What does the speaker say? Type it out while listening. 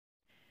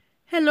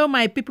Hello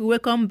my people,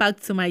 welcome back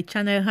to my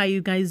channel. How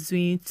you guys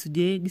doing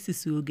today? This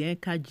is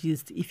Ogenka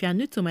Gist. If you are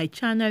new to my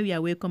channel, you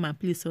are welcome, and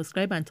please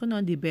subscribe and turn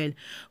on the bell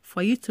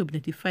for you to be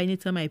notified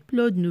anytime I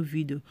upload new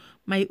video.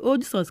 My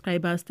old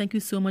subscribers, thank you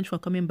so much for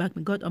coming back.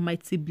 May God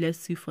Almighty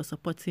bless you for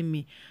supporting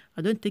me.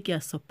 I don't take your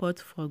support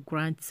for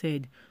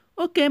granted.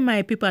 Okay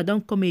my people, I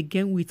don't come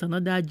again with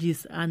another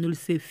gist. And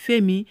Oritse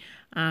Femi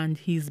and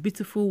his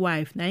beautiful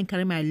wife now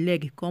carry my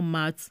leg come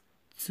out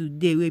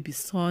today will be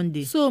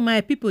Sunday. So my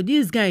people,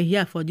 this guy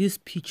here for this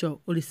picture,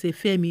 Oritse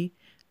Femi,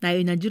 now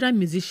a Nigerian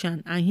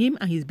musician, and him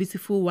and his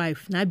beautiful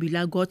wife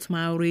Nabila got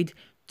married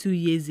 2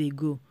 years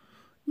ago.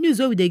 News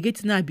wey we dey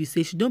get now be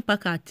say she don't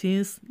pack her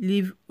things,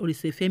 leave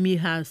Oritse Femi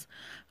house,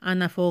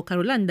 and na for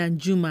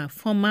Danjuma,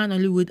 former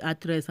Nollywood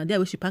actress, and there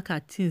where she pack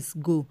her things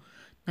go,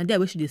 and there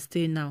where she dey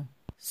stay now.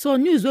 So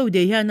news wey we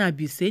dey hear now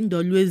be saying he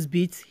always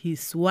beat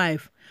his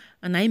wife,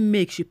 and I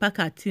make she pack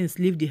her things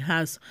leave the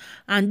house.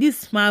 And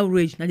this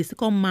marriage now the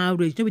second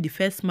marriage, no be the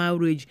first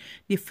marriage.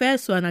 The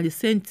first one na the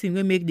same thing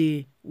wey make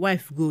the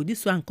wife go.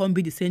 This one can't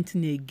be the same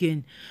thing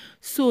again.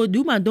 So the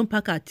woman don't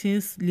pack her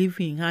things leave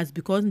in house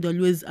because they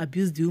always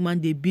abuse the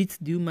woman, they beat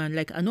the woman.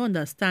 Like I don't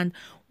understand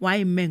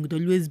why men would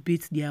always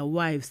beat their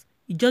wives.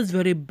 It's just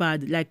very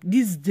bad. Like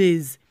these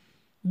days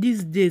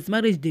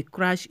marriage they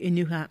crash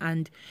anyhow,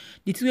 and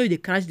the thing wey they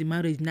crash the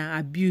marriage now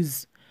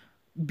abuse,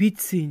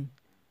 beating,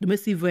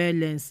 domestic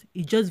violence.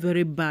 It's just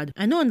very bad.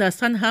 I don't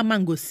understand how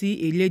man go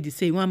see a lady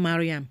say you want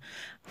marry him,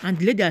 and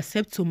the lady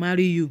accept to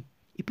marry you.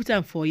 You put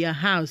him for your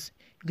house,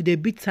 you dey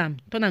beat him,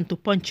 turn him to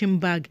punching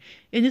bag.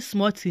 Any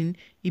small thing,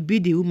 he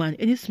beat the woman.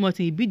 Any small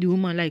thing, he beat the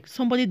woman like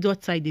somebody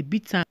daughter. They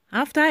beat him.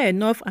 After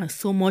enough and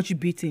so much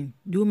beating,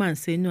 the woman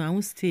say, "No, I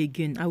won't stay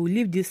again. I will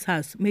leave this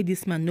house. Make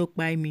this man not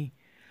buy me."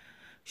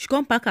 She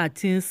come pack her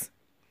things,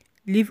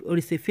 leave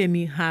Oritse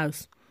Femi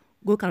house,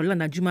 go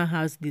Danjuma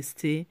house they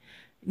stay.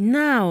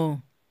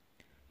 Now,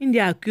 in the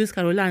accuse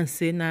Caroline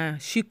say na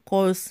she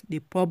caused the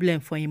problem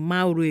for him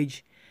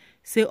marriage.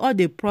 Say all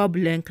the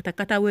problem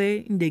katakata way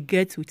in the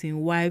get with him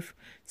wife,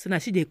 so now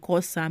she dey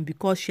cause am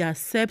because she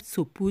accepts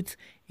to put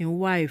him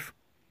wife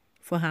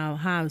for her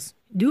house.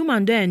 The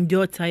woman then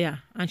endure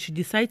tire and she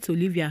decide to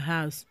leave her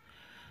house.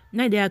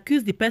 Now they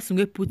accuse the person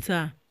wey put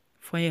her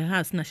for her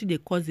house. Now she dey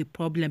cause the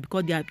problem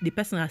because the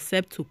person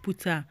accept to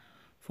put her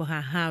for her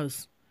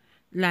house.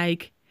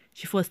 Like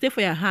she for stay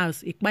for your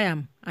house,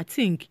 I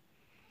think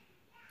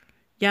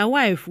your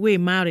wife wey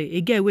marry,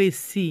 a girl wey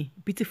see,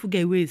 beautiful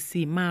girl wey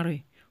see,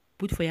 marry,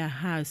 put for your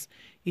house.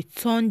 It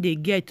turn the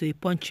girl to a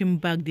punching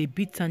bag. They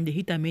beat am, they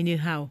hit am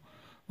anyhow.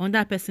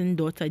 Another person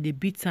daughter, they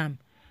beat am.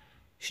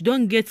 She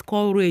don't get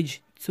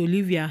courage to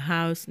leave your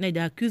house. Now they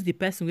accuse the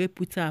person wey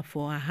put her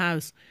for her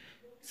house.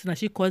 So now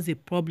she cause a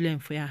problem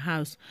for your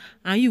house.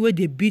 And you where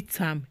they beat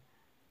am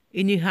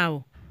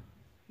anyhow.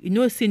 You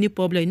no see any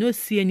problem, you no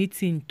see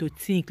anything to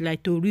think,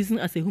 like to reason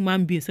as a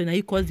human being. So now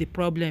you cause the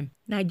problem.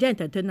 Nigeria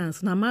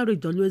entertainers, now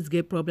marriage always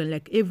get problem.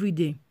 Like every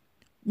day,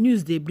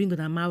 news they bring on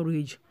a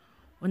marriage.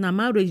 On a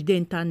marriage, the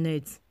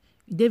internet,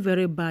 they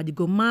very bad. You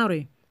go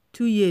marry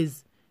 2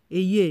 years, a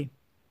year,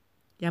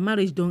 your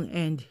marriage don't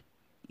end.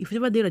 If you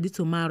never they ready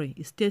to marry,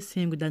 you stay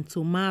single than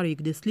to marry.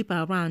 They sleep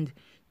around,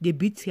 they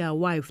beat your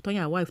wife, turn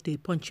your wife to a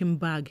punching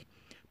bag.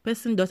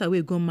 Person daughter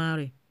will go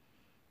marry.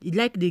 You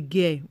like the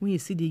girl, when you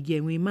see the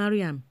girl, when you marry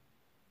him,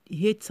 you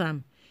hate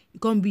him, you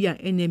can't be your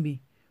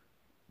enemy.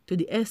 To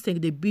the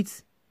extent they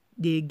beat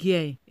the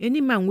girl. Any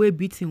man will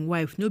beat his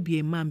wife, no be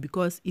a man,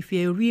 because if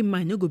you're a real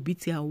man, no go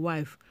beat your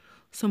wife.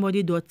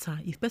 Somebody daughter,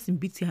 if person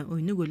beat her, or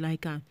you no go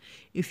like her.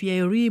 If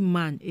you're a real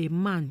man, you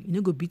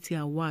no go beat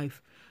your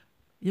wife.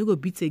 You no go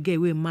beat a girl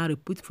wey marry,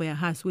 put for your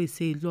house where you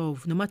say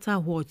love. No matter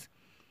what,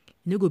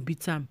 you no go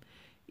beat him.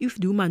 If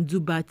the woman do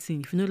bad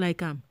thing, if you no like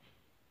him,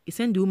 you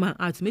send the woman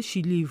out, make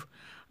she leave.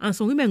 And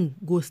some women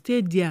go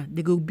stay there,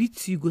 they go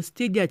beat you, go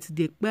stay there till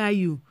they buy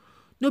you.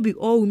 No be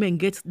all women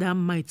get that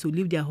mind to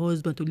leave their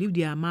husband, to leave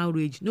their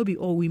marriage. No be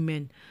all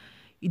women.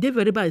 It dey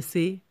very bad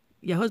say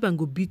your husband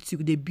go beat you,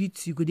 they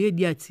beat you, go dey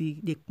there till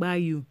they buy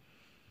you.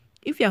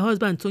 If your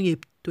husband turn you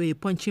to a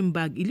punching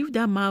bag, you leave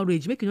that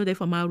marriage, make you know that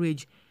for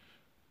marriage.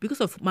 Because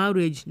of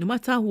marriage, no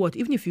matter what,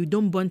 even if you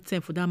don't burn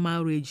time for that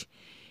marriage,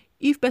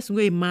 if person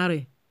wey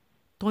marry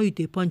turn you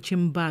to a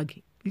punching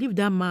bag, leave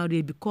that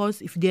marriage,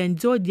 because if they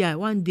endure there,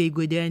 one day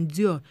go they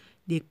endure,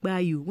 they buy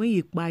you. When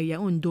you buy, your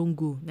own don't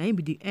go. Now it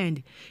be the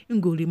end.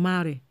 You go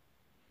remarry.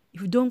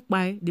 If you don't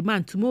buy the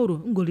man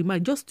tomorrow, you go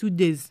remarry. Just 2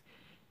 days,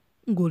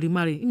 you go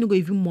remarry. You no go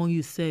even mourn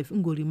yourself.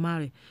 You go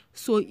remarry.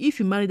 So if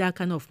you marry that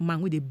kind of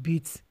man with they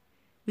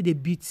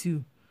beat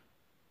you,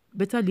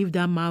 better leave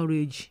that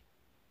marriage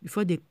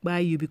before they buy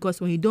you,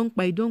 because when you don't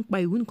buy,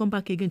 you won't come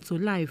back again to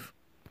life.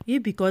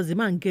 If because the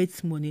man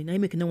gets money, now you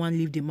make no one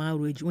leave the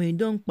marriage. When you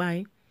don't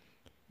buy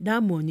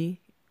that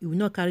money, you will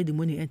not carry the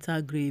money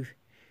enter grave.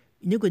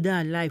 You no go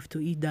die alive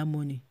to eat that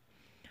money.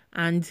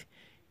 And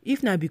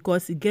if not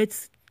because it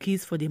gets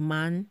kids for the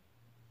man,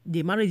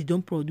 the marriage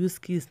don't produce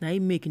kids, now you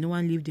make no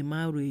one leave the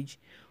marriage.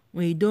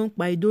 When you don't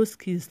buy those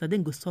kids, now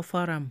then go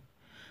suffer them.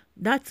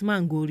 That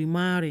man go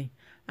remarry.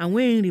 And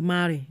when you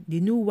remarry, the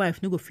new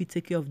wife no go fit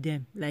take care of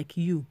them like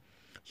you.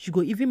 She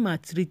go even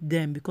maltreat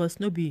them because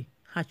no be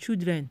her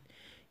children.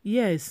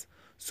 Yes,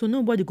 so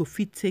nobody go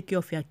fit take care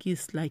of your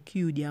kids like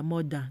you, their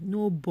mother.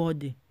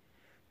 Nobody.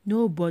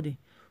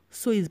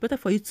 So it's better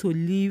for you to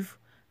live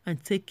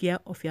and take care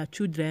of your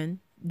children.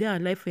 They are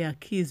alive for your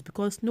kids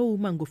because no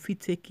woman go fit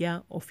take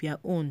care of your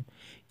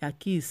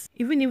kids.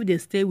 Even if they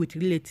stay with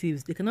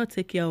relatives, they cannot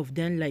take care of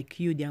them like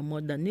you, their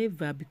mother.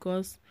 Never,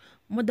 because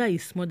mother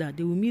is mother.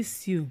 They will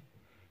miss you.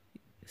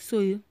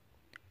 So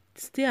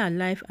stay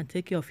alive and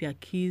take care of your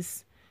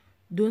kids.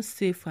 Don't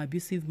stay for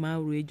abusive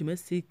marriage,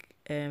 domestic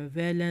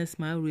violence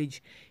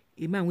marriage.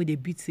 A man wey dey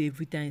beat you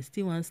every time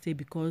still wan stay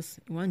because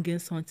he wan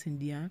get something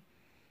there,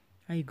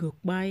 and you go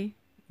kpai.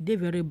 Dey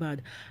very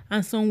bad.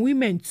 And some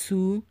women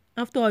too,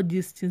 after all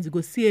these things, they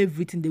go see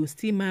everything, they will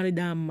still marry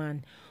that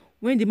man.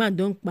 When the man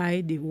don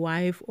kpai the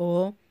wife,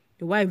 or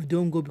the wife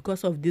don go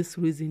because of this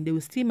reason, they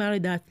will still marry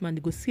that man.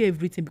 They go see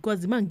everything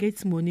because the man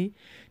gets money,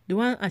 they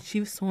wan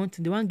achieve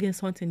something, they wan get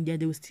something there,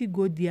 they will still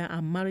go there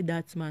and marry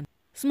that man.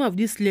 Some of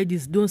these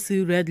ladies don't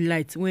see red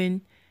light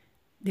when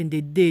then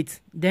they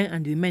date, then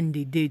and the men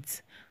they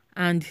date,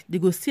 and they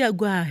go still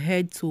go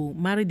ahead to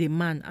marry the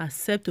man,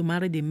 accept to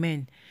marry the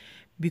men,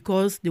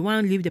 because they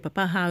want to leave the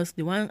papa house,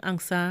 they want to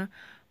answer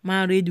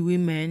married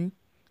women,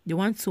 they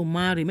want to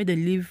marry, make they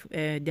leave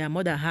their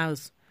mother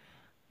house.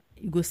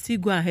 You go still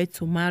go ahead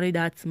to marry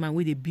that man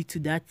wey they beat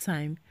you that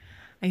time,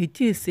 and you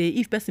think say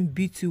if person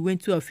beat you when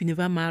two of you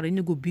never marry, you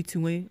no go beat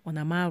you when on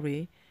a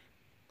marry,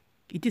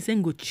 it is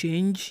ain't go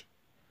change.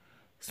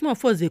 Some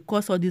of us, they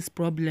cause all this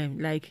problem,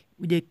 like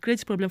we dey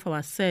create problem for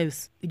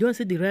ourselves. You don't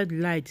see the red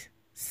light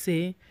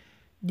say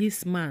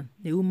this man,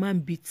 the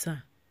woman beats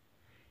her,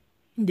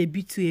 they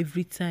beat you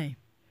every time,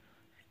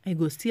 and you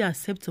go still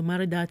accept to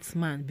marry that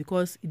man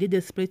because he dey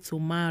desperate to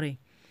marry.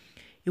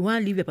 You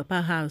want to leave your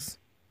papa house,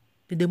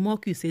 they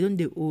mock you, say don't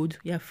they old,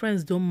 your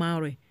friends don't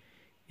marry,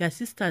 your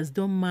sisters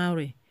don't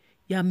marry,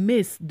 your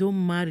mates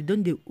don't marry,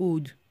 don't they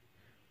old,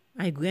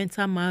 and you go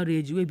enter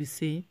marriage wey be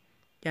say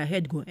your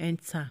head go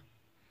enter.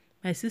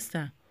 My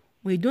sister,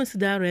 when you don't see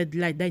that red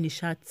light that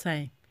initial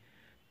time,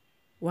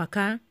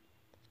 waka,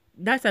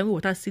 that time wey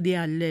water still dey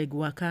her leg,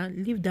 waka,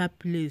 leave that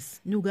place.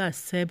 No go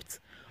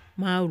accept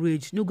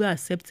marriage, no go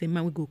accept a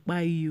man wey go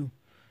kpai you.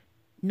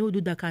 No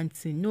do that kind of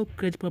thing, no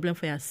create problem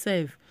for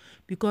yourself,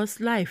 because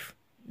life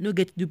no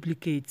get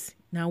duplicate.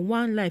 Now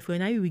one life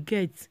when you will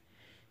get.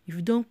 If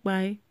you don't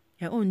kpai,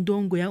 your own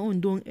don't go, your own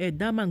don't end.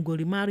 That man go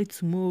remarry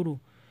tomorrow.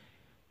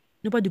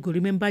 Nobody go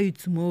remember you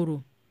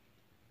tomorrow.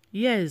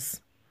 Yes.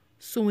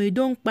 So when you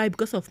don't kpai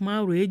because of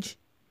marriage,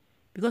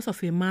 because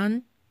of a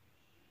man,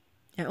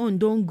 your own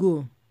don't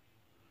go.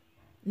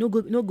 No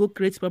go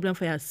create problem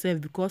for yourself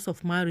because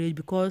of marriage,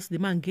 because the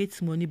man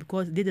gets money,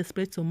 because they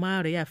desperate to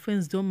marry, your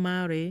friends don't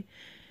marry,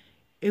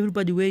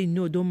 everybody where you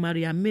know don't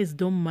marry, your mates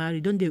don't marry,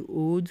 don't they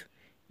old,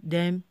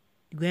 then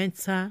you go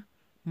enter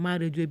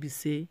marriage wey be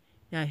say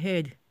your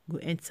head go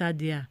enter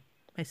there.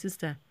 My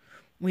sister,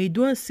 when you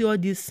don't see all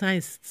these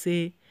signs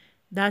say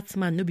that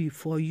man no be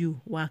for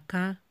you,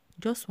 waka,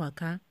 just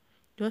waka,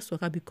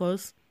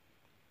 because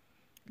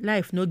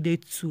life no dey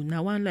two.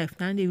 Now one life,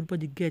 now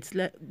everybody gets.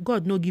 Like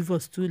God no give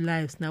us two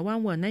lives. Now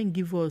one, now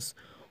give us.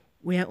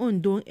 When your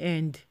own don't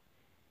end,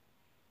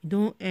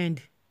 don't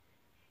end.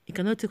 You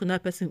cannot take another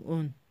person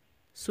on.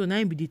 So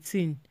now be the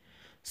thing.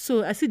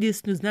 So I see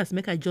this news now,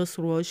 make I just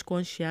rush,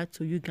 come share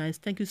to you guys.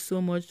 Thank you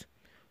so much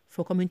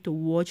for coming to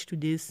watch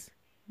today's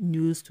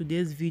news,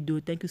 today's video.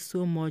 Thank you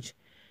so much.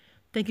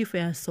 Thank you for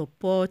your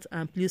support,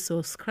 and please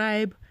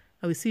subscribe.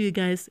 I will see you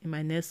guys in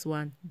my next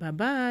one. Bye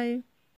bye.